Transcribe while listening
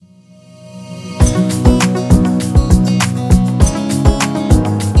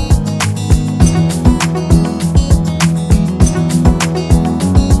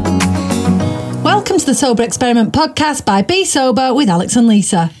the Sober Experiment podcast by Be Sober with Alex and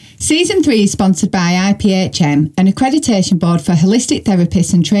Lisa. Season 3 is sponsored by IPHM, an accreditation board for holistic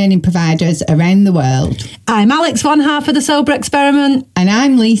therapists and training providers around the world. I'm Alex, one half of the Sober Experiment. And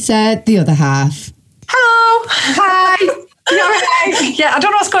I'm Lisa, the other half. Hello. Hi. You all right? Yeah, I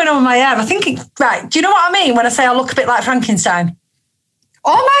don't know what's going on with my hair. I think, right, do you know what I mean when I say I look a bit like Frankenstein?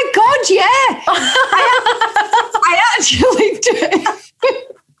 Oh my God, yeah. I actually do.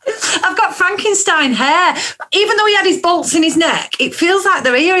 I've got Frankenstein hair. Even though he had his bolts in his neck, it feels like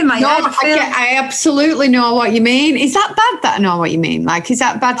they're here in my head. I absolutely know what you mean. Is that bad that I know what you mean? Like, is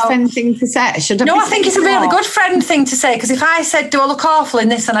that a bad friend thing to say? I think it's a really good friend thing to say, because if I said, do I look awful in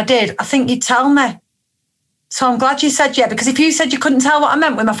this, and I did, I think you'd tell me. So I'm glad you said yeah, because if you said you couldn't tell what I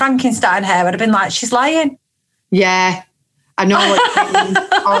meant with my Frankenstein hair, I'd have been like, she's lying. Yeah, I know what you mean.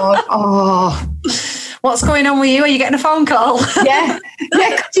 Oh. What's going on with you? Are you getting a phone call? Yeah,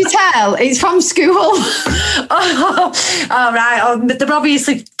 could you tell? It's from school. Oh, all right. Oh, they're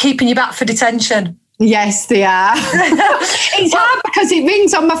obviously keeping you back for detention. Yes, they are. It's hard because it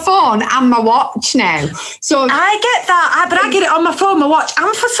rings on my phone and my watch now. So I get that, but I get it on my phone, my watch,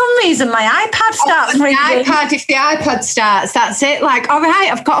 and for some reason my iPad starts ringing. If the iPad starts, that's it. Like, all right,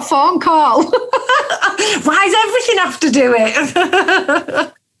 I've got a phone call. Why does everything have to do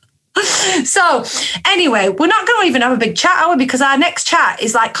it? So anyway, we're not going to even have a big chat, are we? Because our next chat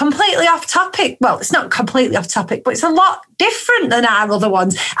is like completely off topic. Well, it's not completely off topic, but it's a lot different than our other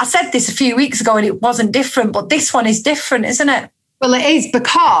ones. I said this a few weeks ago and it wasn't different, but this one is different, isn't it? Well, it is,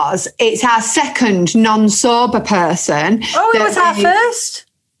 because it's our second non-sober person. Oh, it was our first?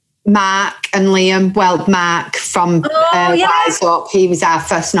 Mark and Liam. Well, Mark from Wise Up, he was our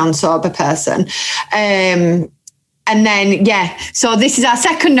first non-sober person. And then, so this is our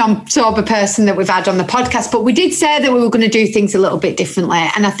second non-sober person that we've had on the podcast, but we did say that we were going to do things a little bit differently.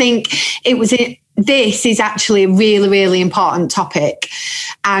 And I think this is actually a really, really important topic.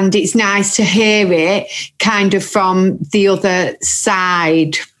 And it's nice to hear it kind of from the other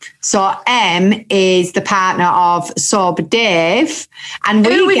side. So Em is the partner of Sober Dave. And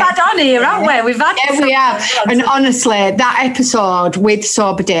we've had on here, haven't we? We have. And honestly, that episode with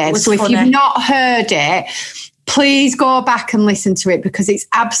Sober Dave, so funny. If you've not heard it, please go back and listen to it, because it's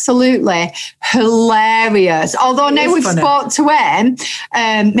absolutely hilarious. Although now we've spoke to him,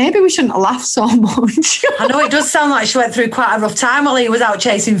 maybe we shouldn't have laughed so much. I know, it does sound like she went through quite a rough time while he was out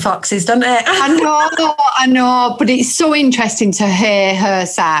chasing foxes, doesn't it? I know, but it's so interesting to hear her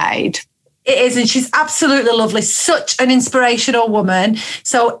side. It is, and she's absolutely lovely. Such an inspirational woman.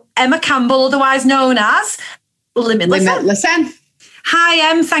 So Emma Campbell, otherwise known as Limitless.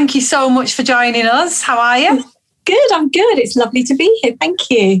 Hi, Em. Thank you so much for joining us. How are you? Good, I'm good. It's lovely to be here. Thank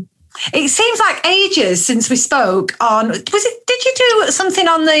you. It seems like ages since we spoke on. Did you do something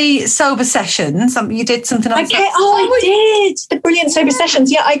on the sober sessions? You did something on. I did the brilliant sober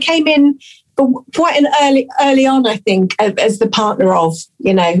sessions. Yeah, I came in quite early on, I think, as the partner of,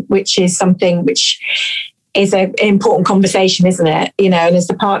 which is something which is an important conversation, isn't it? And as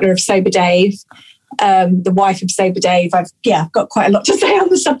the partner of Sober Dave. The wife of Sober Dave, I've got quite a lot to say on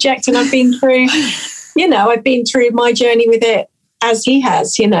the subject, and I've been through, my journey with it as he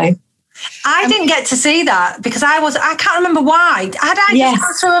has, I didn't get to see that because I can't remember why. I'd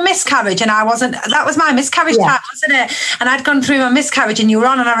gone through a miscarriage, and that was my miscarriage time, wasn't it? And I'd gone through my miscarriage and you were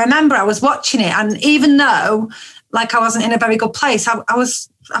on, and I remember I was watching it, and even though like I wasn't in a very good place, I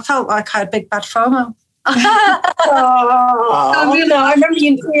felt like I had big bad FOMO. I remember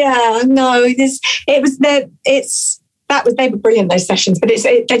you. Yeah, no, they were brilliant, those sessions. But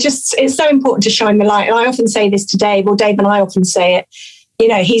it's so important to shine the light. And I often say this to Dave, or Dave and I often say it.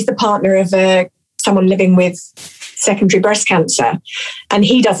 He's the partner of someone living with secondary breast cancer, and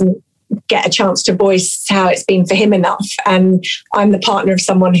he doesn't get a chance to voice how it's been for him enough. And I'm the partner of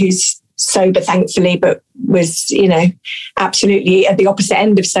someone who's sober, thankfully, but was, absolutely at the opposite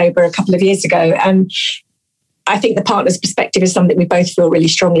end of sober a couple of years ago. And I think the partner's perspective is something we both feel really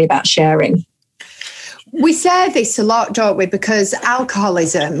strongly about sharing. We say this a lot, don't we? Because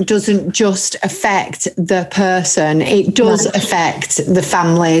alcoholism doesn't just affect the person, it does affect the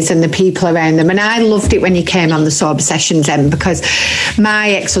families and the people around them. And I loved it when you came on the sober sessions, Em, because my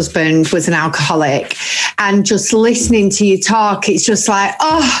ex-husband was an alcoholic, and just listening to you talk, it's just like,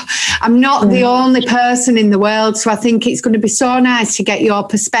 I'm not the only person in the world. So I think it's going to be so nice to get your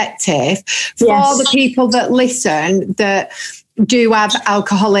perspective for the people that listen, that do have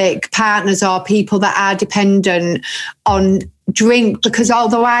alcoholic partners or people that are dependent on drink, because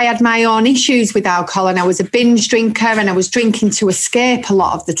although I had my own issues with alcohol and I was a binge drinker and I was drinking to escape a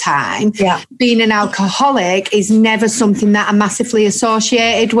lot of the time, being an alcoholic is never something that I'm massively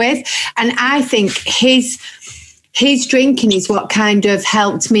associated with. And I think his drinking is what kind of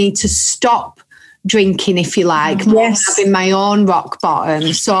helped me to stop drinking, if you like, having my own rock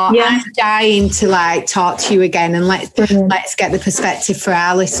bottom. So I'm dying to like talk to you again, and let's get the perspective for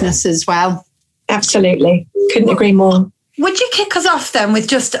our listeners as well. Absolutely. Couldn't agree more. Would you kick us off then with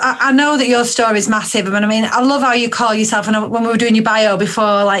just, I know that your story is massive, and I mean, I love how you call yourself, and when we were doing your bio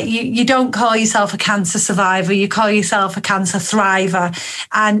before, like you don't call yourself a cancer survivor, you call yourself a cancer thriver,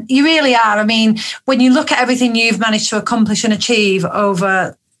 and you really are. I mean, when you look at everything you've managed to accomplish and achieve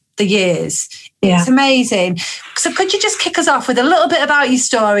over the years, it's amazing. So could you just kick us off with a little bit about your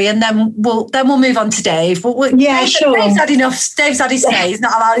story, and then we'll move on to Dave. Sure. Dave's had enough. Dave's had his say. He's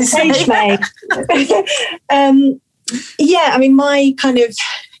not allowed his say. I mean, my kind of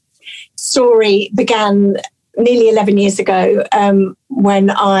story began nearly 11 years ago when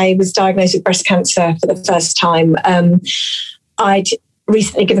I was diagnosed with breast cancer for the first time. I'd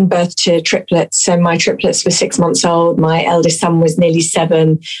recently given birth to triplets, and my triplets were 6 months old. My eldest son was nearly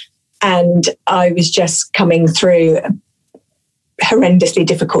 7, and I was just coming through a horrendously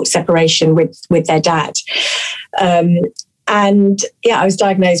difficult separation with their dad. And I was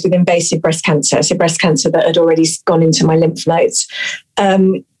diagnosed with invasive breast cancer, so breast cancer that had already gone into my lymph nodes.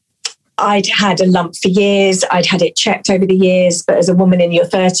 I'd had a lump for years. I'd had it checked over the years, but as a woman in her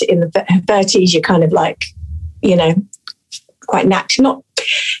 30s, you're kind of like, quite natural.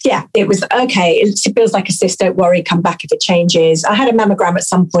 It was okay. It feels like a cyst. Don't worry, come back if it changes. I had a mammogram at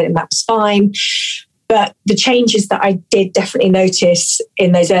some point, and that was fine. But the changes that I did definitely notice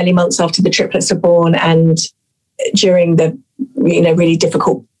in those early months after the triplets were born, and during the really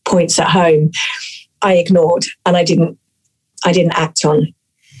difficult points at home, I ignored, and I didn't act on.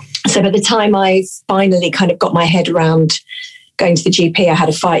 So by the time I finally kind of got my head around going to the GP, I had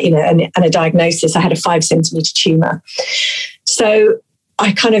a diagnosis. I had a 5 centimeter tumor. So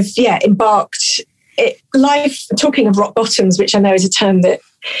I kind of embarked life. Talking of rock bottoms, which I know is a term that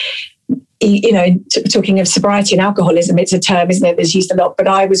talking of sobriety and alcoholism, it's a term, isn't it, that's used a lot. But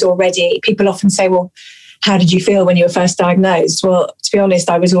I was already. People often say, well, how did you feel when you were first diagnosed? Well, to be honest,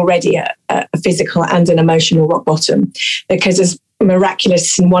 I was already at a physical and an emotional rock bottom, because as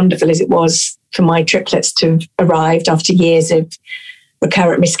miraculous and wonderful as it was for my triplets to have arrived after years of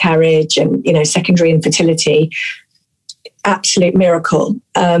recurrent miscarriage and, secondary infertility, absolute miracle.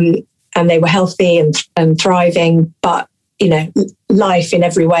 And they were healthy and thriving, but, life in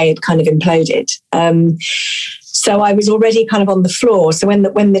every way had kind of imploded. So I was already kind of on the floor. So when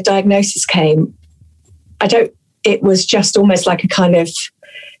the diagnosis came, it was just almost like a kind of,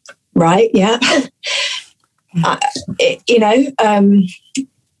 because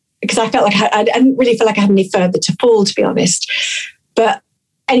I felt like I didn't really feel like I had any further to fall, to be honest. But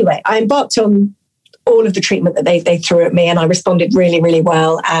anyway, I embarked on all of the treatment that they threw at me, and I responded really, really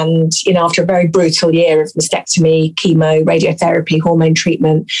well. And, after a very brutal year of mastectomy, chemo, radiotherapy, hormone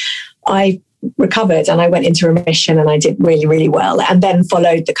treatment, I recovered and I went into remission, and I did really, really well. And then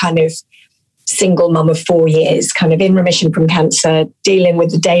followed the kind of single mum of 4 years, kind of in remission from cancer, dealing with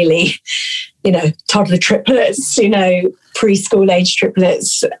the daily, toddler triplets, preschool age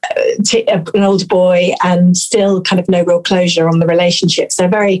triplets, an older boy, and still kind of no real closure on the relationship. So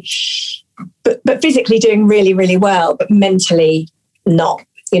but physically doing really, really well, but mentally not,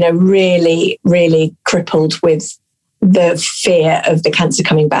 really, really crippled with the fear of the cancer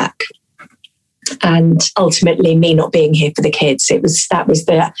coming back. And ultimately me not being here for the kids. That was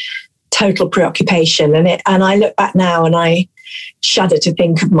the total preoccupation. And I look back now and I shudder to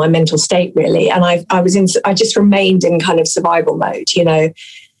think of my mental state, really. And I just remained in kind of survival mode,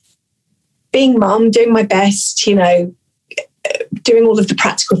 being mum, doing my best, doing all of the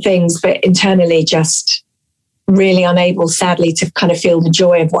practical things, but internally just really unable, sadly, to kind of feel the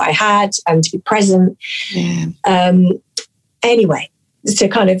joy of what I had and to be present. Yeah. Anyway, to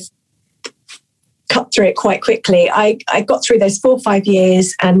kind of cut through it quite quickly, I got through those 4 or 5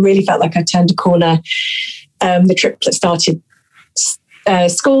 years and really felt like I turned a corner. The triplet started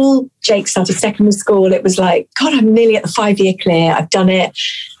school. Jake started secondary school. It was like, God, I'm nearly at the 5-year clear. I've done it.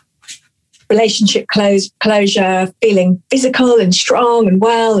 Relationship closure, feeling physical and strong and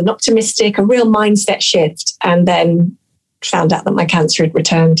well and optimistic, a real mindset shift. And then found out that my cancer had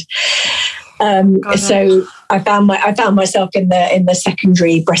returned. So I found myself in the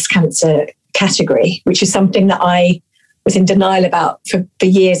secondary breast cancer category, which is something that I was in denial about for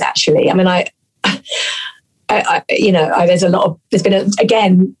years, actually. I mean, there's been,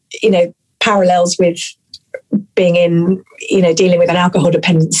 parallels with being in, dealing with an alcohol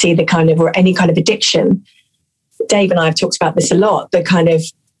dependency, or any kind of addiction. Dave and I have talked about this a lot, the kind of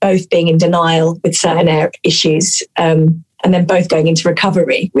both being in denial with certain issues, and then both going into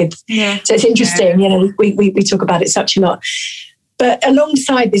recovery with. Yeah. So it's interesting, we talk about it such a lot. But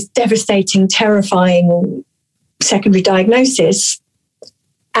alongside this devastating, terrifying secondary diagnosis,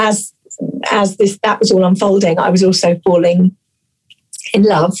 as that was all unfolding, I was also falling in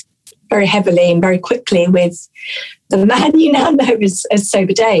love very heavily and very quickly with the man you now know as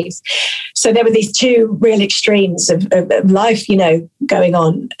Sober Dave. So there were these two real extremes of life, going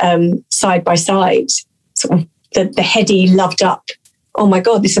on side by side. Sort of the heady, loved up, oh my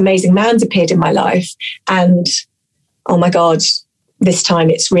God, this amazing man's appeared in my life. And oh my God, this time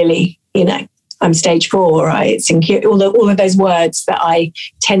it's really, I'm stage 4. It's all of those words that I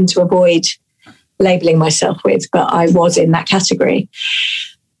tend to avoid labeling myself with, but I was in that category.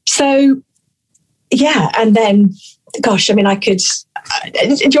 So, yeah. And then, gosh, I mean, I could,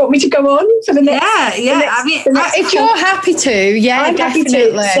 do you want me to go on for the next? Yeah. If you're happy to, I'm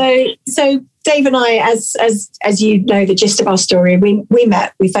definitely. Happy to. So Dave and I, as you know, the gist of our story, we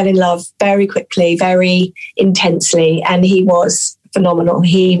met, we fell in love very quickly, very intensely, and he was phenomenal.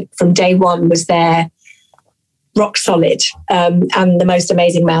 He, from day one, was there, rock solid, and the most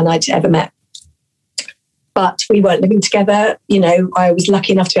amazing man I'd ever met. But we weren't living together. I was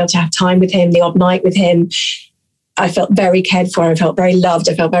lucky enough to be able to have time with him, the odd night with him. I felt very cared for. I felt very loved.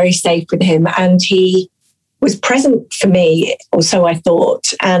 I felt very safe with him. And he was present for me, or so I thought,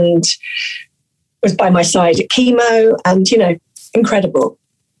 and was by my side at chemo and, incredible.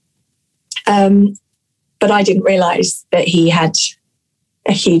 But I didn't realise that he had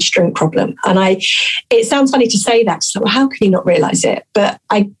a huge drink problem. And it sounds funny to say that. So how can you not realise it? But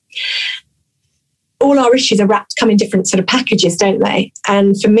all our issues come in different sort of packages, don't they?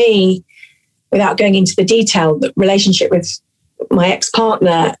 And for me, without going into the detail, the relationship with my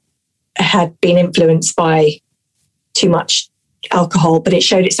ex-partner had been influenced by too much alcohol, but it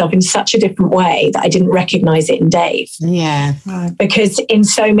showed itself in such a different way that I didn't recognise it in Dave. Yeah. Because in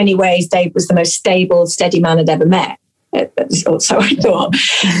so many ways, Dave was the most stable, steady man I'd ever met. So I thought.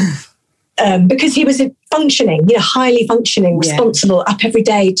 Because he was functioning, highly functioning, responsible, up every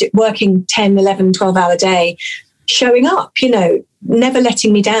day, working 10, 11, 12-hour day, showing up, never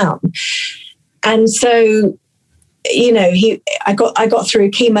letting me down. And so, I got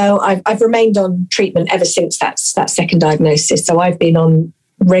through chemo. I've remained on treatment ever since that second diagnosis. So I've been on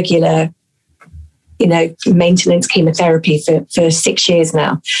regular, maintenance chemotherapy for 6 years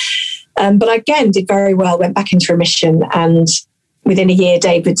now. But again, did very well, went back into remission, and within a year,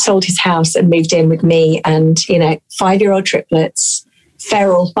 David sold his house and moved in with me and, 5-year-old triplets,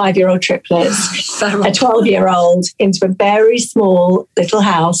 feral 5-year-old triplets, a 12-year-old, into a very small little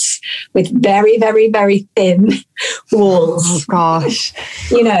house with very, very, very thin walls. Oh, gosh.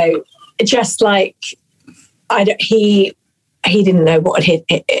 Just like, he didn't know what had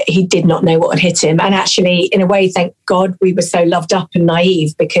hit. He did not know what had hit him. And actually, in a way, thank God we were so loved up and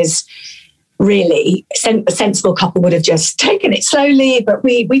naive, because really, a sensible couple would have just taken it slowly, but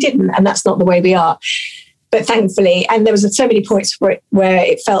we didn't, and that's not the way we are. But thankfully, and there was so many points where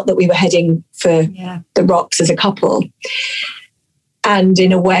it felt that we were heading for the rocks as a couple. And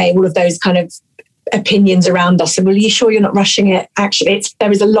in a way, all of those kind of opinions around us, and well, are you sure you're not rushing it? Actually, there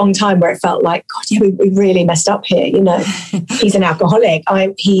was a long time where it felt like, God, yeah, we really messed up here. He's an alcoholic.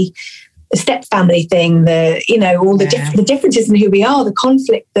 The step family thing, all the differences in who we are, the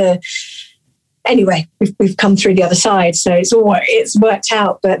conflict, anyway, we've come through the other side, so it's worked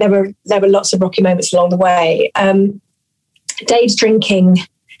out. But there were lots of rocky moments along the way. Dave's drinking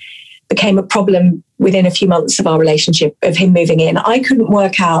became a problem within a few months of our relationship, of him moving in. I couldn't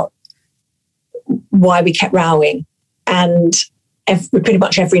work out why we kept rowing, and pretty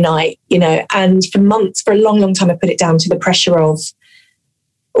much every night, And for a long, long time, I put it down to the pressure of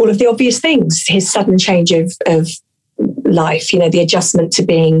all of the obvious things: his sudden change of life, the adjustment to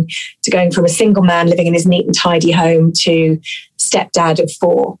going from a single man living in his neat and tidy home to stepdad of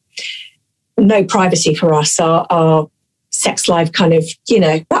 4. No privacy for us. Our sex life kind of,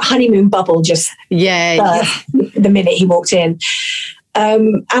 that honeymoon bubble just the minute he walked in.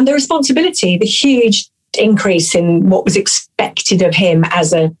 And the responsibility, the huge increase in what was expected of him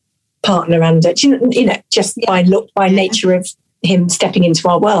as a partner, and just by nature of him stepping into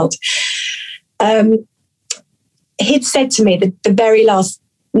our world. He'd said to me that the very last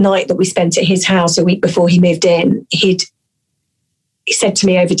night that we spent at his house, a week before he moved in, he said to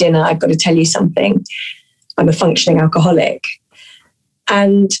me over dinner, "I've got to tell you something. I'm a functioning alcoholic."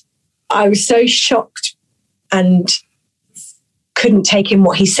 And I was so shocked and couldn't take in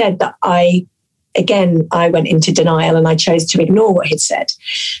what he said that I again, I went into denial and I chose to ignore what he'd said.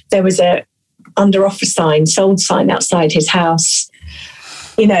 There was a under offer sign, sold sign outside his house.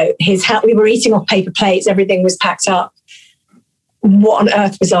 You know, his house, we were eating off paper plates, everything was packed up. What on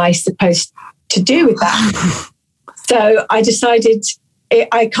earth was I supposed to do with that? So I decided,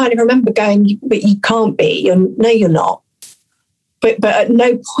 I kind of remember going, but you can't be, you're not. But at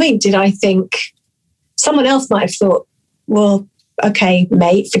no point did I think, someone else might have thought, well, okay,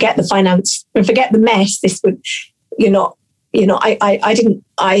 mate, forget the finance, forget the mess. This would, I didn't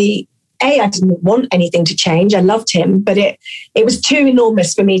want anything to change. I loved him, but it was too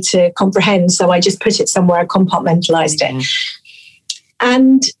enormous for me to comprehend. So I just put it somewhere, I compartmentalized it.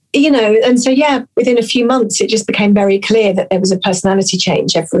 And, within a few months, it just became very clear that there was a personality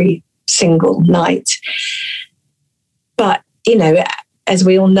change every single night. But, as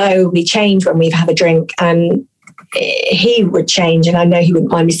we all know, we change when we've had a drink, and he would change. And I know he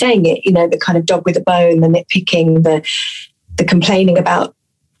wouldn't mind me saying it, the kind of dog with a bone, the nitpicking, the complaining about,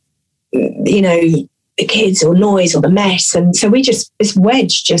 the kids or noise or the mess. And so this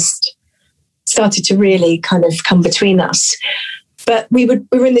wedge just started to really kind of come between us. But we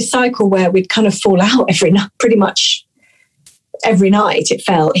were in this cycle where we'd kind of fall out pretty much every night. It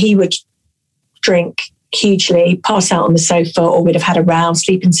felt he would drink hugely, pass out on the sofa, or we'd have had a row,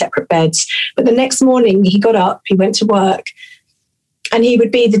 sleep in separate beds. But the next morning he got up, he went to work, and he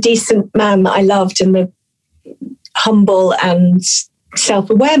would be the decent man that I loved and the humble and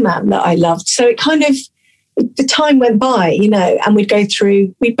self-aware man that I loved. So it kind of, the time went by, and we'd go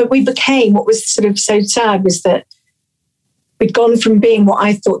through, but we became, what was sort of so sad was that we'd gone from being what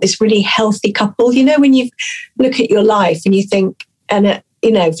I thought this really healthy couple. When you look at your life and you think, and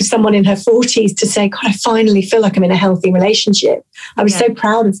for someone in her 40s to say, God, I finally feel like I'm in a healthy relationship. I was so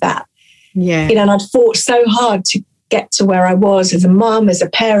proud of that. Yeah. And I'd fought so hard to get to where I was as a mum, as a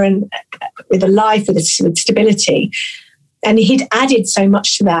parent, with a life, with stability. And he'd added so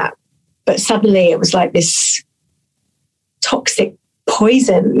much to that. But suddenly it was like this toxic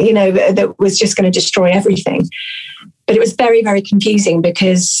poison, that was just going to destroy everything. But it was very, very confusing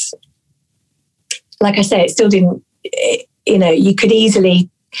because, like I say, it still didn't, you could easily,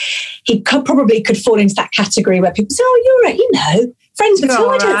 he probably could fall into that category where people say, oh, you're right, friends with him.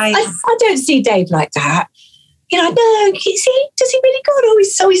 I don't see Dave like that. No, does he really go?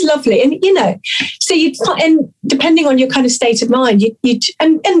 Oh, he's lovely. And, so and depending on your kind of state of mind,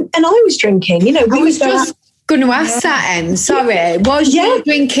 and I was drinking, I was just going to ask that, Em. Sorry. Was you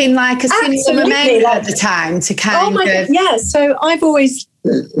drinking like a similar amount at the time to kind of? Yeah. So I've always,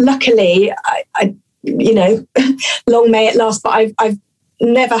 luckily, I long may it last, but I've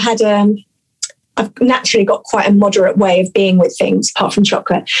never had I've naturally got quite a moderate way of being with things apart from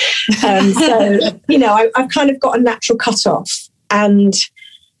chocolate. So, I've kind of got a natural cutoff, and,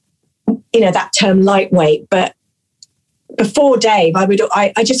 that term lightweight. But before Dave,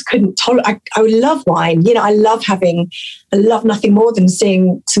 I just couldn't tolerate, I would love wine. I love nothing more than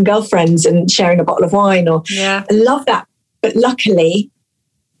seeing some girlfriends and sharing a bottle of wine, I love that. But luckily,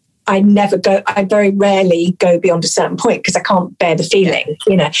 I very rarely go beyond a certain point because I can't bear the feeling,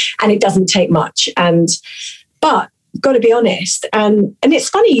 and it doesn't take much. But got to be honest. And it's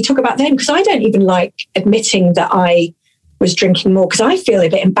funny you talk about them, because I don't even like admitting that I was drinking more, because I feel a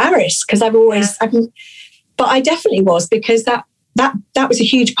bit embarrassed, because but I definitely was, because that was a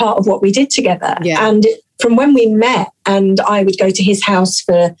huge part of what we did together. Yeah. And from when we met, and I would go to his house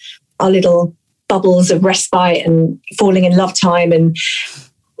for our little bubbles of respite and falling in love time, and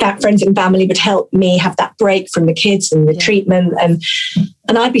that friends and family would help me have that break from the kids and the treatment. And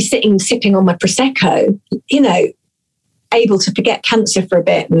I'd be sipping on my Prosecco, able to forget cancer for a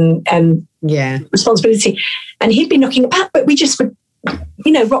bit and responsibility. And he'd be knocking about, but we just were,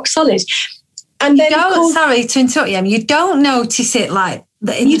 rock solid. And then, sorry to interrupt you, you don't notice it like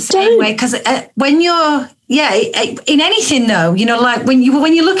in the same way, because when you're, in anything though, like when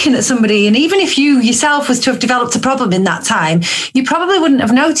you're looking at somebody, and even if you yourself was to have developed a problem in that time, you probably wouldn't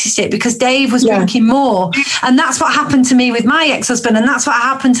have noticed it, because Dave was drinking more. And that's what happened to me with my ex-husband, and that's what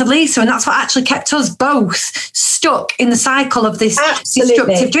happened to Lisa, and that's what actually kept us both stuck in the cycle of this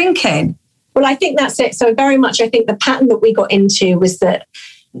destructive drinking. Well, I think that's it. So very much, I think the pattern that we got into was that,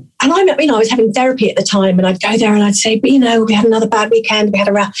 and I was having therapy at the time, and I'd go there and I'd say, but we had another bad weekend, we had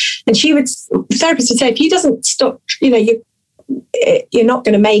a row. And the therapist would say, if he doesn't stop, you're not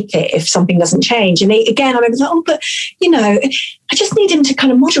going to make it if something doesn't change. And again, I remember like, oh, but, I just need him to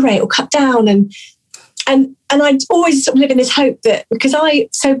kind of moderate or cut down. And I'd always sort of live in this hope that,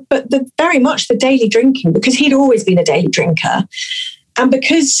 very much the daily drinking, because he'd always been a daily drinker. And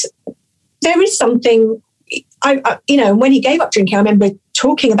because there is something, when he gave up drinking, I remember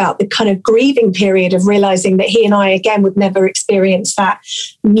talking about the kind of grieving period of realizing that he and I, again, would never experience that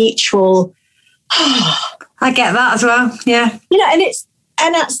mutual. I get that as well. Yeah.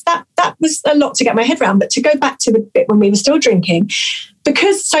 That was a lot to get my head around. But to go back to the bit when we were still drinking,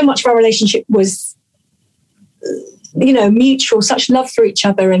 because so much of our relationship was, mutual, such love for each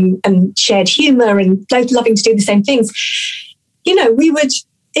other and shared humor and both loving to do the same things,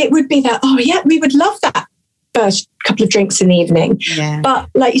 it would be that, we would love that first couple of drinks in the evening. Yeah. But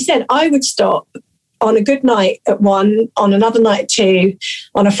like you said, I would stop on a good night at 1, on another night at 2,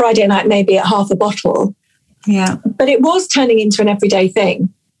 on a Friday night maybe at half a bottle. Yeah. But it was turning into an everyday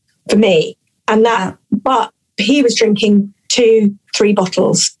thing for me. But he was drinking 2-3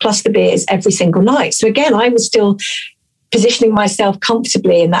 bottles plus the beers every single night. So again, I was still positioning myself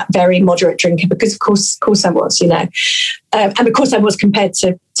comfortably in that very moderate drinker, because of course I was, and of course I was compared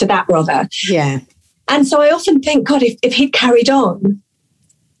to that brother. Yeah. And so I often think, God, if he'd carried on,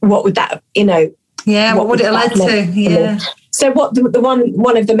 what would that, what would it have led to? Yeah. So what the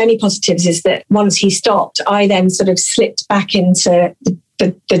one of the many positives is that once he stopped, I then sort of slipped back into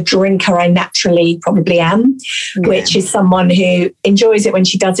the drinker I naturally probably am, which is someone who enjoys it when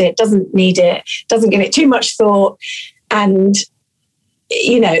she does it, doesn't need it, doesn't give it too much thought. And,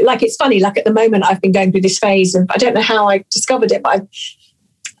 it's funny, like at the moment I've been going through this phase of, I don't know how I discovered it, but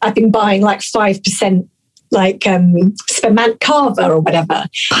I've been buying like 5% like Spumant Carver or whatever.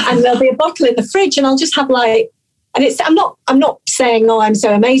 And there'll be a bottle in the fridge and I'll just have and it's, I'm not saying, I'm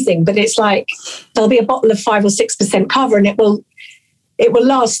so amazing, but it's like, there'll be a bottle of 5 or 6% Carver and it will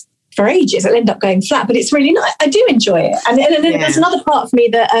last for ages. It'll end up going flat, but it's really nice. I do enjoy it. And there's another part of me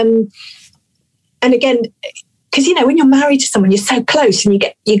that, and again, because, when you're married to someone, you're so close and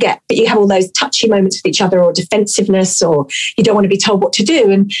but you have all those touchy moments with each other or defensiveness, or you don't want to be told what to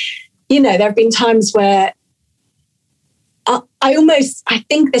do. And, there have been times where I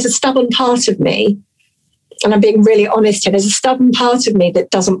think there's a stubborn part of me, and I'm being really honest here, there's a stubborn part of me that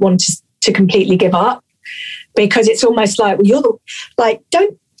doesn't want to completely give up, because it's almost like, well,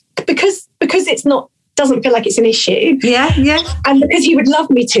 because it's not, doesn't feel like it's an issue. Yeah. And because he would love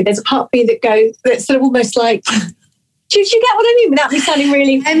me to, there's a part of me that's sort of almost like, do you get what I mean? Without me sounding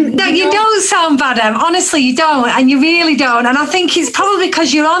really... no, you don't sound bad, Em. Honestly, you don't. And you really don't. And I think it's probably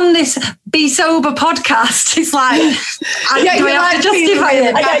because you're on this Be Sober podcast. It's like, do I have to justify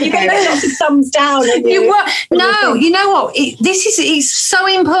it? I know, you get lots of thumbs down. No, you know what? It's so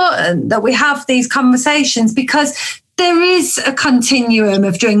important that we have these conversations, because there is a continuum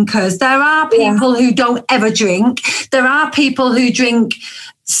of drinkers. There are people who don't ever drink. There are people who drink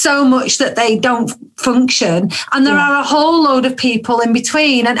so much that they don't function. And there are a whole load of people in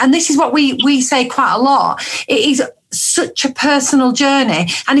between. And this is what we say quite a lot. It is such a personal journey.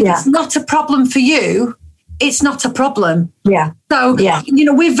 And if it's not a problem for you, it's not a problem. Yeah. So,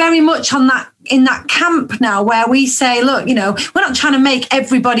 we're very much in that camp now where we say, look, we're not trying to make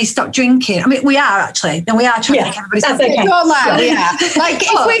everybody stop drinking. I mean, we are actually. And we are trying to make everybody stop drinking. We are. Like,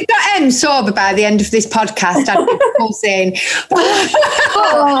 if we've got Em sober by the end of this podcast, I'd be pulsing.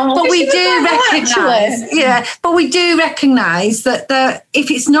 But we do recognise, but we do recognise that if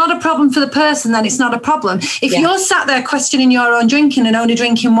it's not a problem for the person, then it's not a problem. If you're sat there questioning your own drinking and only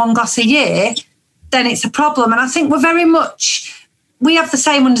drinking 1 glass a year, then it's a problem. And I think we have the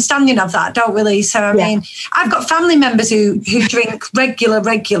same understanding of that, don't we, Lisa? I mean, I've got family members who drink regular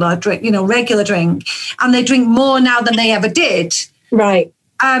drink, and they drink more now than they ever did. Right.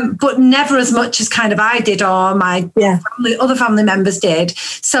 But never as much as kind of I did or my other family members did.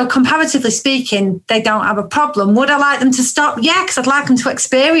 So comparatively speaking, they don't have a problem. Would I like them to stop? Yeah, because I'd like them to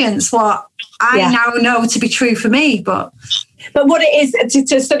experience what I now know to be true for me. But what it is,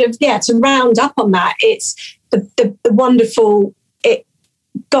 to sort of, to round up on that, it's the wonderful...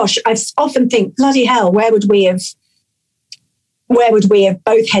 Gosh, I often think, bloody hell, where would we have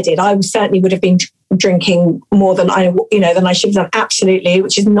both headed? I certainly would have been drinking more than I should have done, absolutely,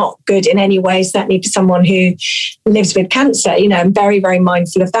 which is not good in any way, certainly for someone who lives with cancer. I'm very, very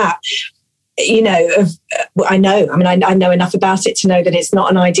mindful of that. I know enough about it to know that it's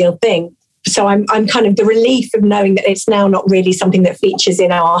not an ideal thing. So I'm kind of the relief of knowing that it's now not really something that features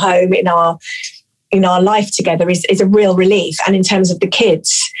in our home, in our life together is a real relief. And in terms of the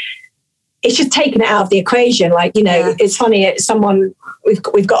kids, it's just taken it out of the equation. It's funny,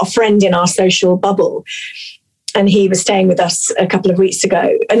 we've got a friend in our social bubble, and he was staying with us a couple of weeks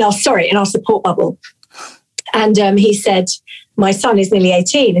ago, in our support bubble. And he said, my son is nearly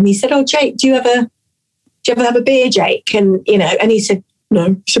 18. And he said, oh, Jake, do you ever have a beer, Jake? And, and he said,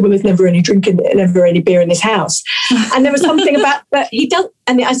 no. He said, well, there's never any never any beer in this house. And there was something about that he does.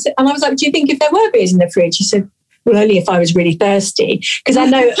 And I was like, do you think if there were beers in the fridge? He said, well, only if I was really thirsty. Because I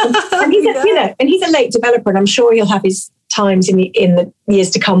know, and he's a, you know, and he's a late developer, and I'm sure he'll have his times in the years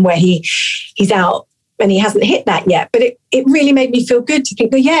to come where he's out and he hasn't hit that yet. But it really made me feel good to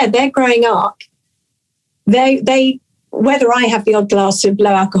think, well, yeah, they're growing up. They whether I have the odd glass of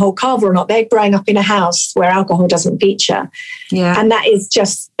low alcohol Carver or not, they're growing up in a house where alcohol doesn't feature. Yeah. And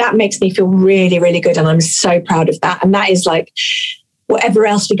that makes me feel really, really good. And I'm so proud of that. And that is like, whatever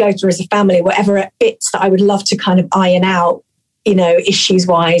else we go through as a family, whatever bits that I would love to kind of iron out, you know, issues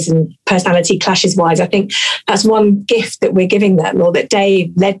wise and personality clashes wise, I think that's one gift that we're giving them, or that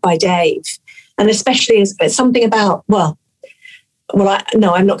Dave, led by Dave, and especially as something about, I'm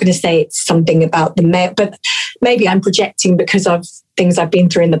not going to say it's something about the male, but maybe I'm projecting because of things I've been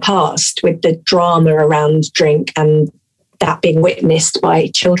through in the past with the drama around drink and that being witnessed by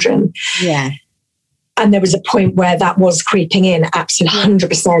children. Yeah. And there was a point where that was creeping in, absolutely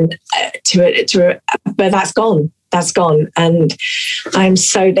 100% but that's gone. That's gone. And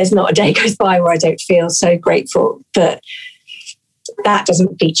there's not a day goes by where I don't feel so grateful that that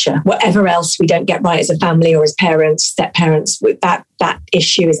doesn't feature. Whatever else we don't get right as a family or as parents, step parents, that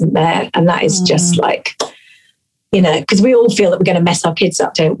issue isn't there. And that is just like, you know, because we all feel that we're going to mess our kids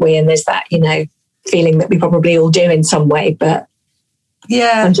up, don't we? And there's that, you know, feeling that we probably all do in some way. But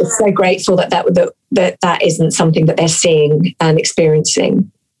yeah, I'm just so grateful that isn't something that they're seeing and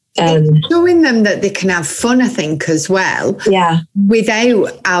experiencing. Showing them that they can have fun, I think, as well. Yeah.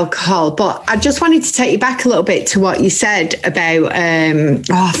 Without alcohol. But I just wanted to take you back a little bit to what you said about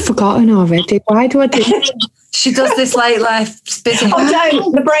I've forgotten already. Why do I do that? She does this lately. It's busy.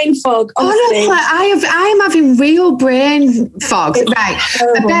 Don't. The brain fog. Honestly. I'm having real brain fog. Right.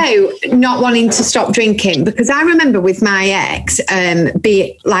 About not wanting to stop drinking, because I remember with my ex,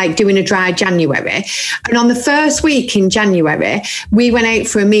 doing a dry January, and on the first week in January, we went out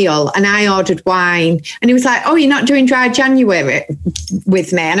for a meal, and I ordered wine, and he was like, "Oh, you're not doing dry January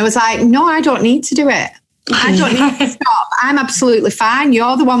with me?" And I was like, "No, I don't need to do it. I don't need to stop. I'm absolutely fine.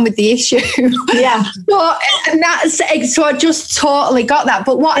 You're the one with the issue." Yeah. So I just totally got that.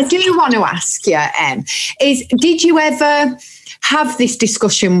 But what I do want to ask you, is did you ever have this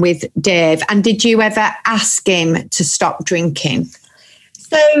discussion with Dave, and did you ever ask him to stop drinking?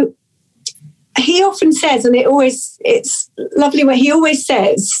 So he often says, and it's lovely where he always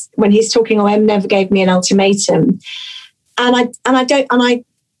says when he's talking, Em never gave me an ultimatum. And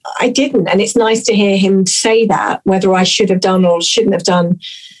I didn't. And it's nice to hear him say that, whether I should have done or shouldn't have done.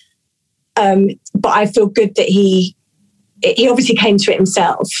 But I feel good that he obviously came to it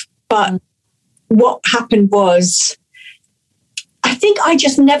himself. But what happened was, I think I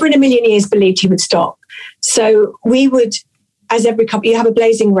just never in a million years believed he would stop. So we would, as every couple, you have a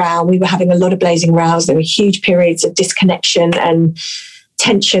blazing row. We were having a lot of blazing rows. There were huge periods of disconnection and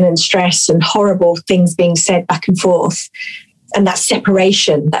tension and stress and horrible things being said back and forth. And that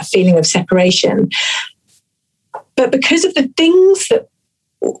separation, that feeling of separation. But because of the things that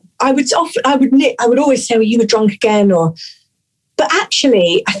I would always say, well, you were drunk again, but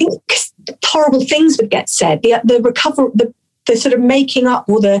actually, I think horrible things would get said. The sort of making up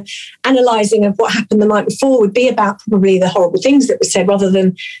or the analysing of what happened the night before would be about probably the horrible things that were said, rather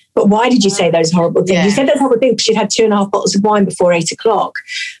than, but why did you say those horrible things? Yeah. You said those horrible things because you'd had 2.5 bottles of wine before 8 o'clock.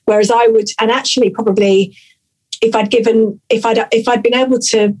 Whereas I would, and actually probably, if I'd been able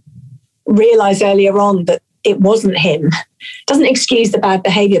to realise earlier on that it wasn't him, doesn't excuse the bad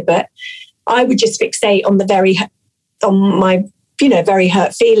behaviour, but I would just fixate on on my, very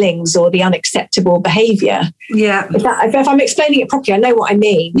hurt feelings or the unacceptable behaviour. Yeah. If I'm explaining it properly, I know what I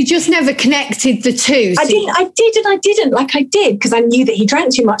mean. You just never connected the two. I didn't. Like I did, because I knew that he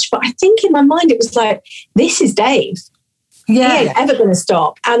drank too much. But I think in my mind it was like, this is Dave. Yeah. He ain't ever going to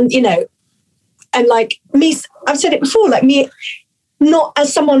stop. And, and like me, I've said it before, like me, not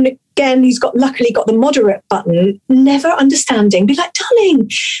as someone, again, who's luckily got the moderate button, never understanding, be like, darling,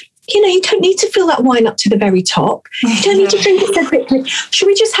 you don't need to fill that wine up to the very top. You don't need to drink it so quickly. Should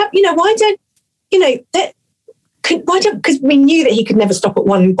we just have, because we knew that he could never stop at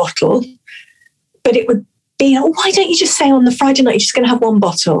one bottle, but it would be, why don't you just say on the Friday night, you're just going to have one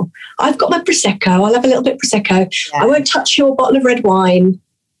bottle? I've got my Prosecco. I'll have a little bit of Prosecco. Yeah. I won't touch your bottle of red wine.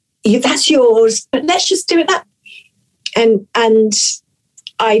 That's yours, but let's just do it that. And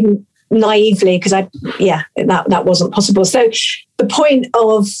I naively, because that wasn't possible. So the point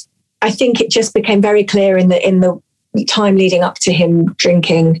of, I think it just became very clear in the time leading up to him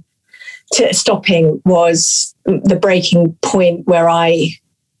drinking, to stopping, was the breaking point where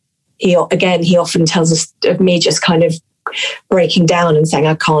he often tells us of me just kind of breaking down and saying,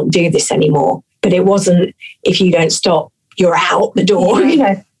 I can't do this anymore. But it wasn't, if you don't stop, you're out the door,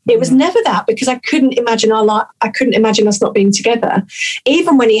 It was never that, because I couldn't imagine our life. I couldn't imagine us not being together.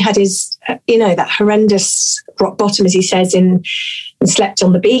 Even when he had his, that horrendous rock bottom, as he says, and slept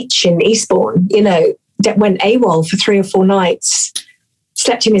on the beach in Eastbourne, went AWOL for 3 or 4 nights,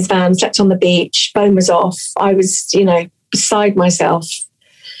 slept in his van, slept on the beach, phone was off. I was, beside myself.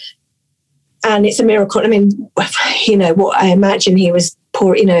 And it's a miracle. I mean, what I imagine he was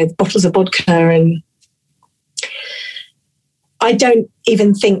pouring, bottles of vodka, and I don't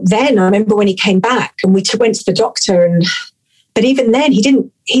even think then. I remember when he came back and we went to the doctor, but even then he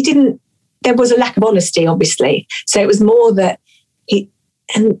didn't, there was a lack of honesty, obviously. So it was more that he'll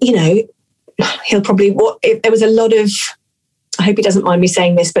probably, there was a lot of, I hope he doesn't mind me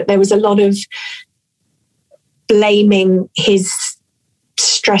saying this, but there was a lot of blaming his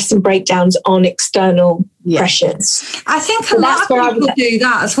stress and breakdowns on external pressures. I think a lot of people do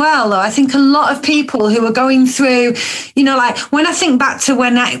that as well, though. I think a lot of people who are going through, like when I think back to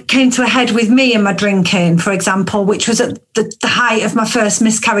when that came to a head with me and my drinking, for example, which was at the height of my first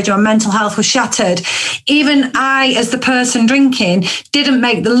miscarriage, my mental health was shattered. Even I, as the person drinking, didn't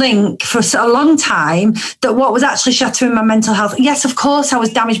make the link for a long time that what was actually shattering my mental health. Yes, of course, I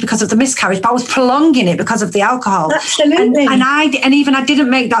was damaged because of the miscarriage, but I was prolonging it because of the alcohol. Absolutely. And I didn't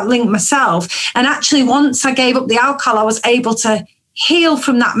make that link myself. And actually, once I gave up the alcohol, I was able to heal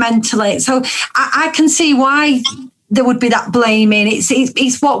from that mentally. So I can see why there would be that blaming.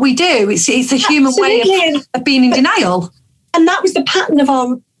 It's what we do. It's a human way of being in denial. And that was the pattern of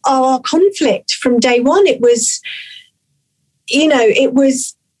our conflict from day one. It was,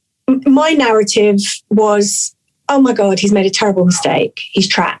 my narrative was, oh my God, he's made a terrible mistake. He's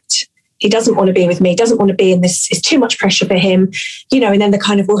trapped. He doesn't want to be with me, doesn't want to be in this. It's too much pressure for him, and then the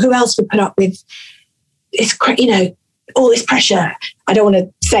kind of, well, who else would put up with this, all this pressure? I don't want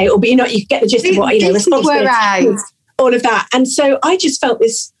to say it all, but you get the gist of what, responsibility, all of that. And so I just felt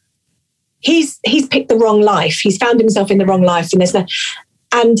this, he's picked the wrong life. He's found himself in the wrong life.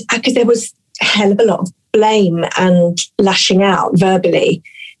 And because there was a hell of a lot of blame and lashing out verbally.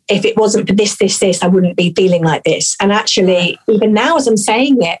 If it wasn't for this, I wouldn't be feeling like this. And actually, even now as I'm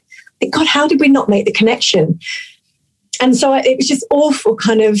saying it, God, how did we not make the connection? And so it was just awful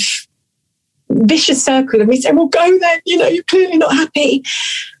kind of vicious circle of me saying, well, go then, you're clearly not happy.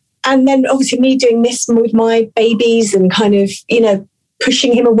 And then obviously me doing this with my babies and kind of,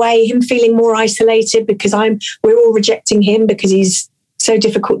 pushing him away, him feeling more isolated because we're all rejecting him because he's so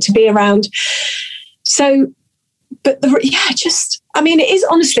difficult to be around. So, but it is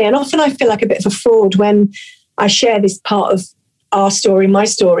honestly, and often I feel like a bit of a fraud when I share this part of our story, my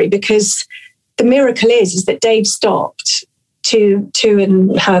story, because the miracle is that Dave stopped 2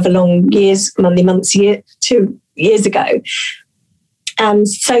 and however long years, 2 years ago, and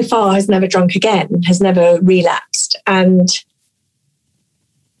so far has never drunk again, has never relapsed. And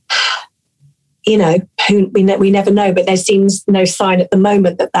we never know, but there seems no sign at the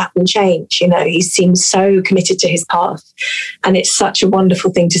moment that will change. He seems so committed to his path, and it's such a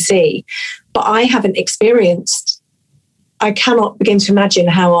wonderful thing to see. But I haven't experienced, I cannot begin to imagine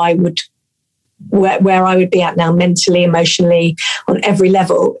how I would, where I would be at now mentally, emotionally, on every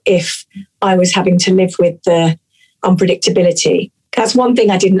level, if I was having to live with the unpredictability. That's one thing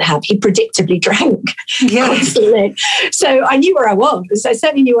I didn't have. He predictably drank constantly. So I knew where I was. I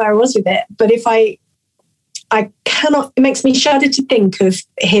certainly knew where I was with it. But if I cannot, it makes me shudder to think of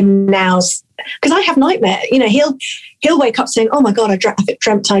him now, because I have nightmares. He'll wake up saying, oh my God, I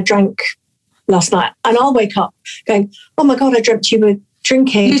dreamt I drank last night. And I'll wake up going, oh my God, I dreamt you were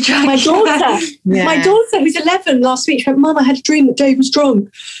drinking. My daughter, who's 11 last week, she went, Mum, I had a dream that Dave was drunk.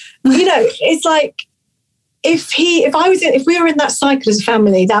 It's like, if we were in that cycle as a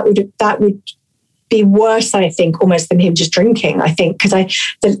family, that would be worse, I think, almost than him just drinking. I think because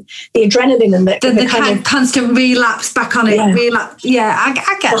the adrenaline and the kind of constant relapse back on it. Relapse. Yeah, I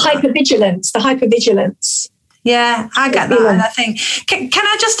get the hypervigilance. Yeah, I get that. And I think, can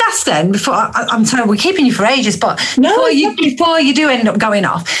I just ask then, before I'm sorry, we're keeping you for ages, but before you do end up going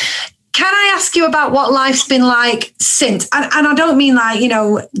off, can I ask you about what life's been like since? And I don't mean like,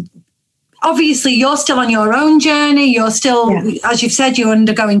 obviously you're still on your own journey. You're still, as you've said, you're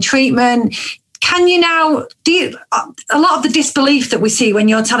undergoing treatment. Can you now, a lot of the disbelief that we see when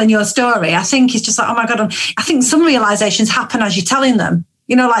you're telling your story, I think is just like, oh my God, I think some realizations happen as you're telling them,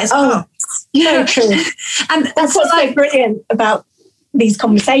 so true. And that's what's so brilliant about these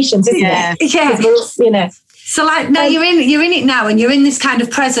conversations, isn't it? Yeah. So now you're in it now, and you're in this kind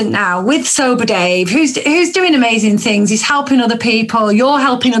of present now with Sober Dave, who's doing amazing things. He's helping other people. You're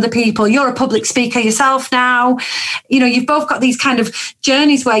helping other people. You're a public speaker yourself now. You've both got these kind of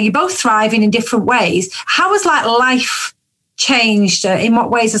journeys where you're both thriving in different ways. How has life changed? In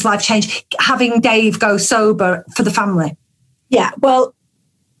what ways has life changed having Dave go sober for the family? Yeah, well,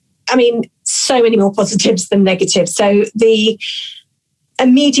 I mean, so many more positives than negatives. So the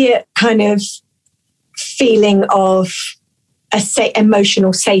immediate kind of feeling of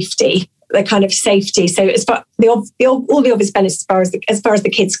emotional safety, the kind of safety. So as far all the obvious benefits as far as the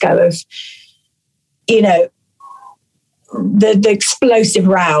kids go of, you know, the explosive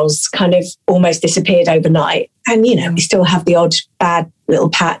rows kind of almost disappeared overnight. And, you know, we still have the odd bad little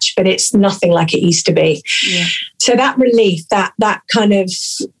patch, but it's nothing like it used to be. Yeah. So that relief, that kind of,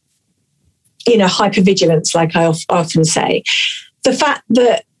 you know, hypervigilance, like I often say, the fact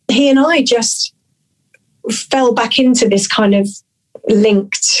that he and I just fell back into this kind of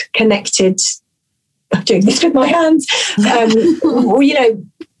linked, connected, I'm doing this with my hands, you know,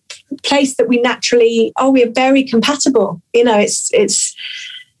 place that we naturally, we're very compatible. You know, I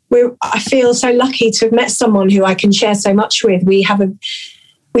feel so lucky to have met someone who I can share so much with.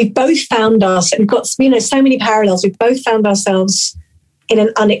 We've both found us, we've got, you know, so many parallels. We've both found ourselves in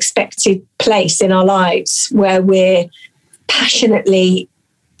an unexpected place in our lives where we're passionately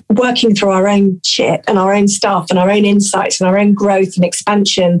working through our own shit and our own stuff and our own insights and our own growth and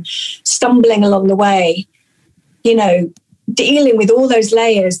expansion, stumbling along the way, you know, dealing with all those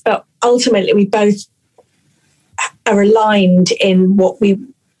layers. But ultimately we both are aligned in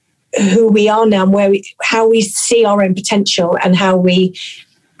who we are now and how we see our own potential and how we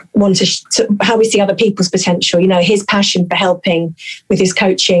want how we see other people's potential. You know, his passion for helping with his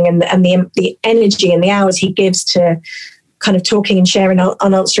coaching and the energy and the hours he gives to kind of talking and sharing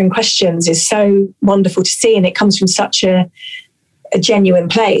and answering questions is so wonderful to see. And it comes from such a genuine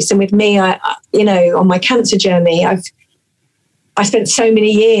place. And with me, I you know, on my cancer journey, I spent so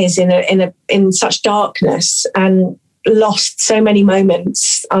many years in such darkness and lost so many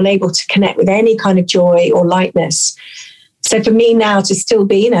moments, unable to connect with any kind of joy or lightness. So for me now to still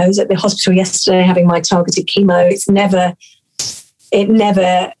be, you know, I was at the hospital yesterday having my targeted chemo.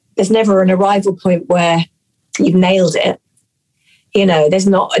 There's never an arrival point where you've nailed it. You know, there's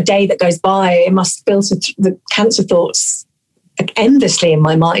not a day that goes by. It must filter the cancer thoughts endlessly in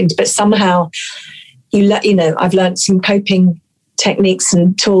my mind, but somehow you know, I've learned some coping techniques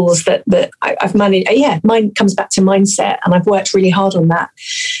and tools that I've managed. Mine comes back to mindset, and I've worked really hard on that.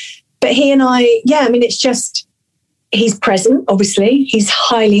 But he and I mean, it's just, he's present, obviously. He's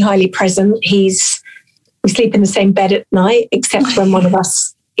highly, highly present. We sleep in the same bed at night, except when one of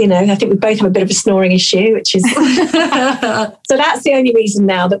us, you know, I think we both have a bit of a snoring issue, which is, so that's the only reason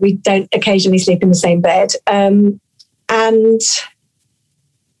now that we don't occasionally sleep in the same bed. And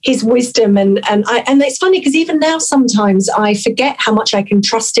his wisdom and it's funny because even now sometimes I forget how much I can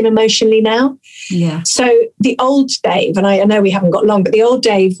trust him emotionally now. Yeah. So the old Dave, and I know we haven't got long, but the old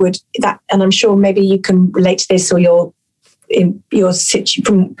Dave and I'm sure maybe you can relate to this or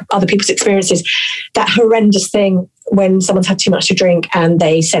from other people's experiences, that horrendous thing when someone's had too much to drink and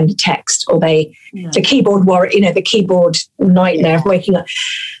they send a text or the keyboard warrior, you know, the keyboard nightmare of waking up.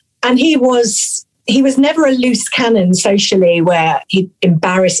 And he was never a loose cannon socially where he'd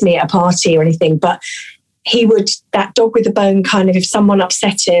embarrass me at a party or anything, but he would, that dog with the bone kind of, if someone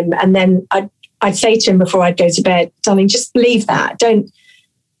upset him, and then I'd say to him before I'd go to bed, darling, just leave that. Don't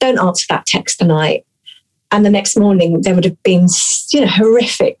answer that text tonight. And the next morning there would have been, you know,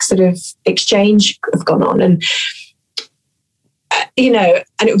 horrific sort of exchange have gone on. And, you know,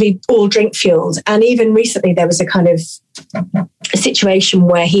 and it would be all drink fueled. And even recently there was a kind of a situation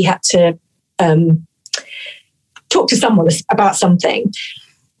where he had to talk to someone about something,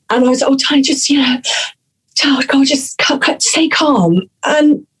 and I was, Ty, just, you know, oh God, just stay calm.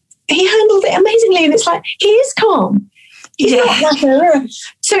 And he handled it amazingly, and it's like he is calm. He's not like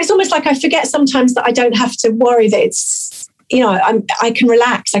so it's almost like I forget sometimes that I don't have to worry that it's, you know, I can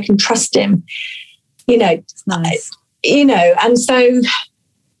relax, I can trust him. You know, it's nice. You know, and so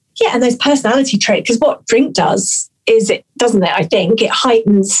and those personality traits, because what drink does is doesn't it? I think it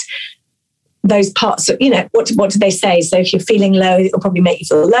heightens those parts of, you know, what do they say? So if you're feeling low, it'll probably make you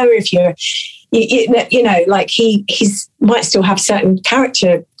feel lower. If you know, like he's might still have certain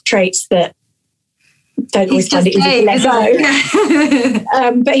character traits that don't always find it easy to let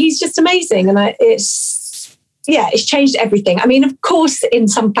go. But he's just amazing, and it's changed everything. I mean, of course, in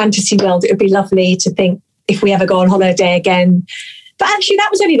some fantasy world, it would be lovely to think if we ever go on holiday again, But actually, that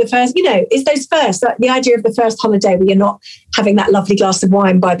was only the first, it's those first, like the idea of the first holiday where you're not having that lovely glass of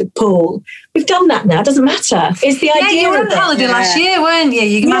wine by the pool. We've done that now. It doesn't matter. It's the idea. You were on holiday last year, weren't you?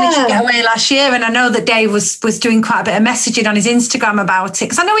 You managed to get away last year. And I know that Dave was doing quite a bit of messaging on his Instagram about it.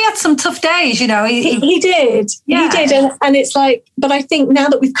 Because I know he had some tough days, He did. Yeah. He did. And it's like, but I think now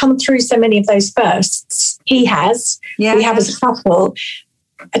that we've come through so many of those firsts, we have as a couple,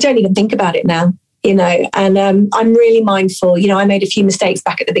 I don't even think about it now. And I'm really mindful. I made a few mistakes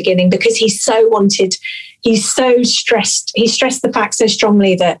back at the beginning because he's so stressed. He stressed the fact so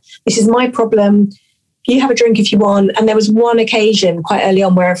strongly that this is my problem. You have a drink if you want. And there was one occasion quite early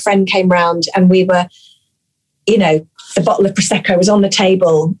on where a friend came round and we were, the bottle of Prosecco was on the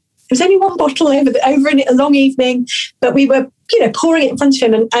table. There was only one bottle over a long evening, but we were, pouring it in front of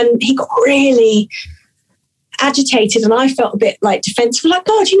him and he got really agitated and I felt a bit like defensive, like,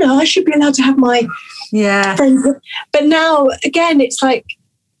 God, I should be allowed to have my friends. But now, again, it's like,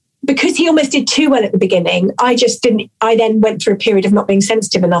 because he almost did too well at the beginning, I then went through a period of not being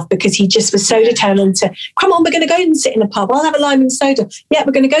sensitive enough because he just was so determined to, come on, we're going to go and sit in a pub. I'll have a lime and soda. Yeah,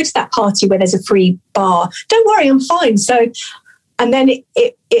 we're going to go to that party where there's a free bar. Don't worry, I'm fine. So, and then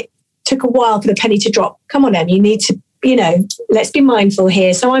it took a while for the penny to drop. Come on, Em, you need to, let's be mindful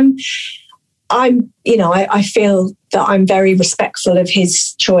here. So I feel that I'm very respectful of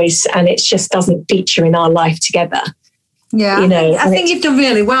his choice and it just doesn't feature in our life together. Yeah, I think you've done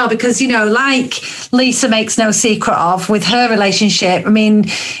really well because, like Lisa makes no secret of with her relationship. I mean,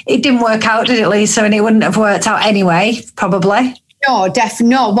 it didn't work out, did it, Lisa? And it wouldn't have worked out anyway, probably. No,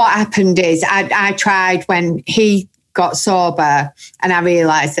 definitely. No, what happened is I tried when he got sober and I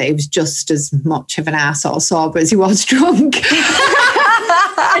realised that he was just as much of an arsehole sober as he was drunk.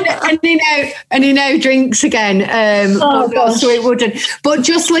 and he now drinks again. So it wouldn't. But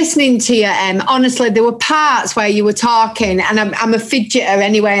just listening to you, honestly, there were parts where you were talking, and I'm a fidgeter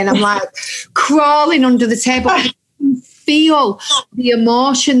anyway, and I'm like crawling under the table. I can feel the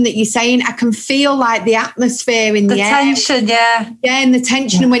emotion that you're saying. I can feel like the atmosphere in the air. Tension, and the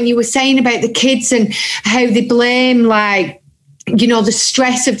tension. And when you were saying about the kids and how they blame, like, the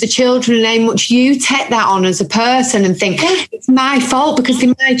stress of the children and how much you take that on as a person and think it's my fault because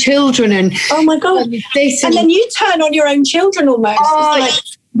they're my children and oh my God, this and then you turn on your own children almost.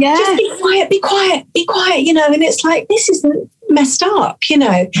 It's like, just be quiet, and it's like, this isn't messed up, and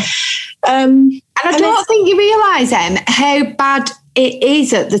I don't think you realise, how bad it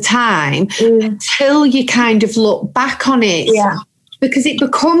is at the time until you kind of look back on it. Yeah. Because it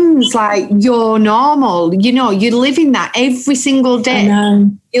becomes like your normal, you're living that every single day.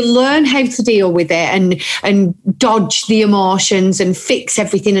 You learn how to deal with it and dodge the emotions and fix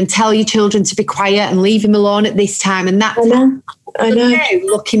everything and tell your children to be quiet and leave him alone at this time. And that's I know. Now,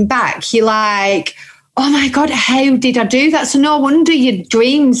 looking back, you're like, oh my God, how did I do that? So no wonder your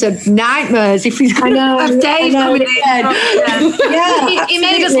dreams are nightmares if he's going to have Dave coming in. He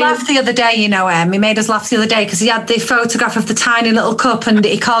made us laugh the other day, Em. He made us laugh the other day because he had the photograph of the tiny little cup and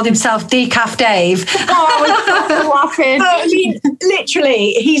he called himself Decaf Dave. I was laughing. I mean,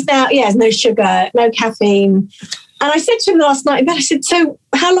 literally, he's now, has no sugar, no caffeine. And I said to him last night in bed, I said, so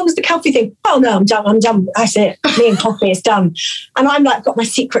how long is the coffee thing? Oh, no, I'm done. I said, me and coffee is done. And I'm like, got my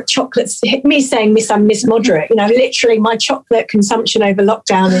secret chocolates. Me saying I'm Miss Moderate. Literally my chocolate consumption over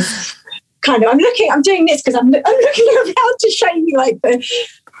lockdown is kind of, I'm doing this because I'm looking around to show you like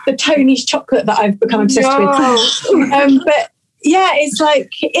the Tony's chocolate that I've become obsessed with. But yeah, it's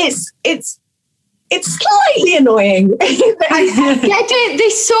like, it's slightly annoying. I get it.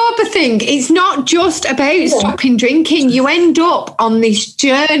 This sober thing, it's not just about stopping drinking. You end up on this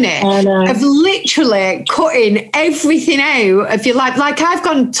journey of literally cutting everything out of your life. Like I've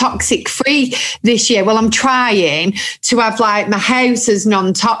gone toxic free this year. Well, I'm trying to have like my house as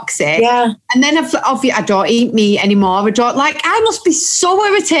non-toxic. Yeah. And then I don't eat meat anymore. I must be so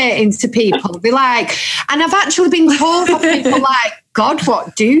irritating to people. Be like, and I've actually been told by people like, God,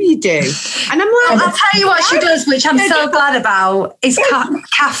 what do you do? And I'm like, I'll tell you what she does, which I'm so glad about, is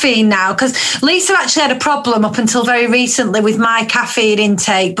caffeine now. Because Lisa actually had a problem up until very recently with my caffeine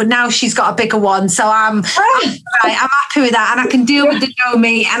intake, but now she's got a bigger one. So I'm happy with that. And I can deal with the no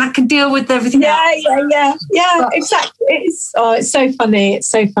meat and I can deal with everything else. Yeah, exactly. It's so funny. It's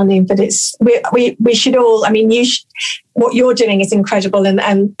so funny. But we should all, what you're doing is incredible.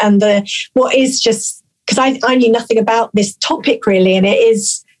 And what is just, because I knew nothing about this topic really, and it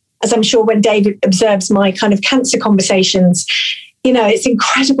is, as I'm sure when David observes my kind of cancer conversations, it's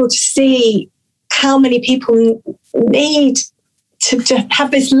incredible to see how many people need to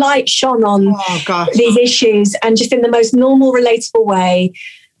have this light shone on these issues, and just in the most normal, relatable way,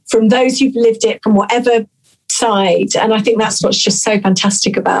 from those who've lived it, from whatever side. And I think that's what's just so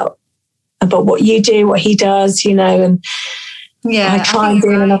fantastic about what you do, what he does, you know, and I try and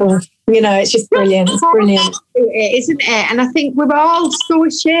do another one. You know, it's just brilliant. It's brilliant. Isn't it? And I think we're all so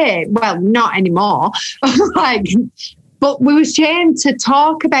ashamed. Well, not anymore. But we were ashamed to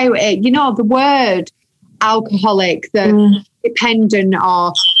talk about it. You know, the word alcoholic, the dependent,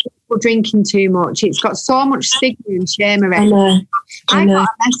 or people drinking too much. It's got so much stigma and shame around it. I got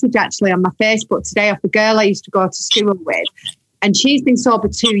a message actually on my Facebook today off a girl I used to go to school with. And she's been sober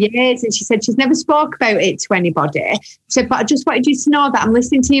 2 years, and she said she's never spoke about it to anybody. She said, but I just wanted you to know that I'm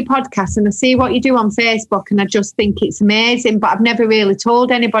listening to your podcast and I see what you do on Facebook, and I just think it's amazing, but I've never really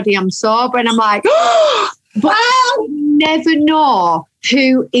told anybody I'm sober. And I'm like, but I never know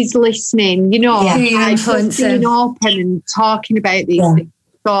who is listening, you know, just being open and talking about these things.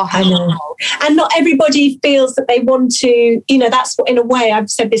 So and not everybody feels that they want to, you know, that's what, in a way,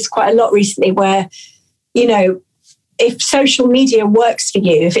 I've said this quite a lot recently, where, you know, if social media works for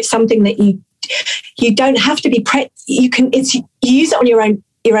you, if it's something that you don't have to be you use it on your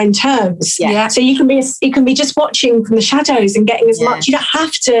own terms. Yeah. So you can be just watching from the shadows and getting as much. You don't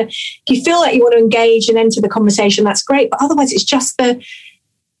have to. If you feel like you want to engage and enter the conversation, that's great. But otherwise, it's just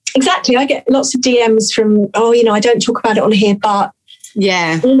exactly. I get lots of DMs from, you know, I don't talk about it on here, but you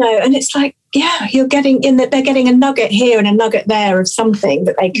know, and it's like, you're getting in that they're getting a nugget here and a nugget there of something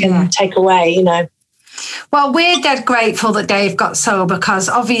that they can take away. You know. Well, we're dead grateful that Dave got sober, because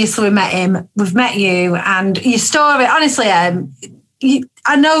obviously we met him, we've met you, and your story, honestly,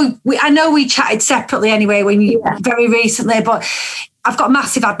 I know we chatted separately anyway when you very recently, but I've got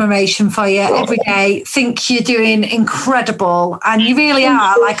massive admiration for you every day. Think you're doing incredible, and you really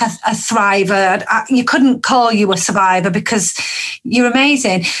are like a thriver. You couldn't call you a survivor because you're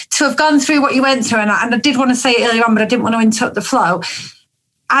amazing. To have gone through what you went through, and I did want to say it earlier on, but I didn't want to interrupt the flow.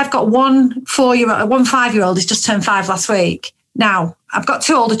 I've got one 5-year-old who's just turned 5 last week. Now, I've got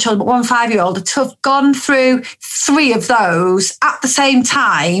 2 older children, but 1 5-year-old. To have gone through 3 of those at the same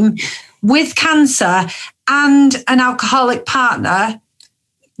time with cancer and an alcoholic partner,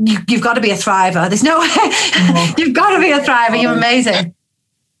 you've got to be a thriver. There's no way. You've got to be a thriver. You're amazing.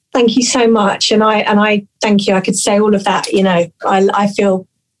 Thank you so much. And I thank you. I could say all of that. You know, I feel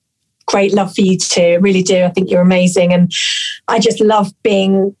great love for you too. I really do. I think you're amazing. And I just love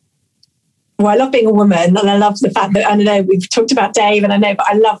being a woman. And I love the fact that, I know we've talked about Dave, and I know, but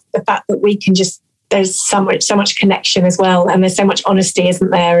I love the fact that we can there's so much connection as well. And there's so much honesty,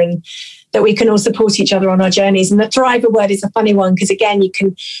 isn't there? And that we can all support each other on our journeys. And the thriver word is a funny one, because again,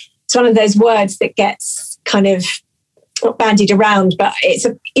 it's one of those words that gets kind of not bandied around, but it's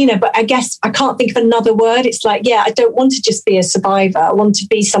but I guess I can't think of another word. It's like, I don't want to just be a survivor. I want to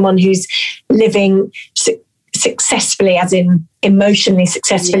be someone who's living successfully, as in emotionally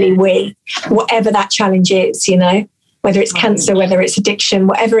successfully with whatever that challenge is, you know, whether it's cancer, whether it's addiction,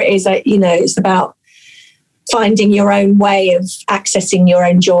 whatever it is, you know, it's about finding your own way of accessing your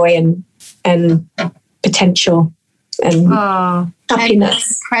own joy and potential and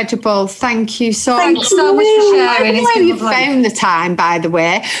happiness. Incredible. Thank you so much for sharing. I know you found the time, by the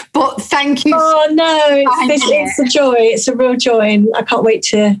way, but thank you. Oh, no, it's a joy. It's a real joy. And I can't wait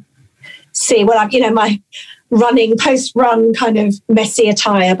to see my post-run kind of messy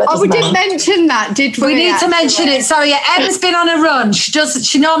attire. But we didn't mention that, did we? We need to mention it. So Em's been on a run.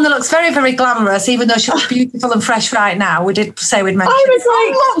 She normally looks very, very glamorous, even though she looks beautiful and fresh right now. We did say we'd mention it.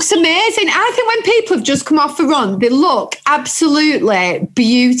 It looks amazing. I think when people have just come off a run, they look absolutely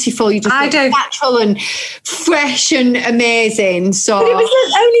beautiful. You just look natural and fresh and amazing. So, but it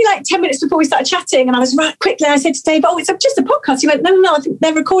was only like 10 minutes before we started chatting, and I was quickly, I said to Dave, it's just a podcast. He went, no, I think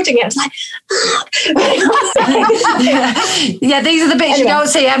they're recording it. I was like, these are the bits you don't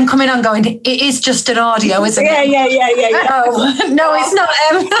see Em coming on going, it is just an audio, isn't it? Yeah. No, it's not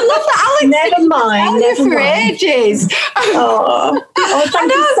Em. I love that, Alex. Never mind. For ages.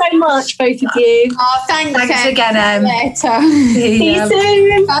 Thank you so much, both of you. Thanks again, Em. Later. See you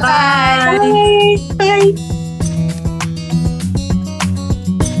soon. Bye. Bye.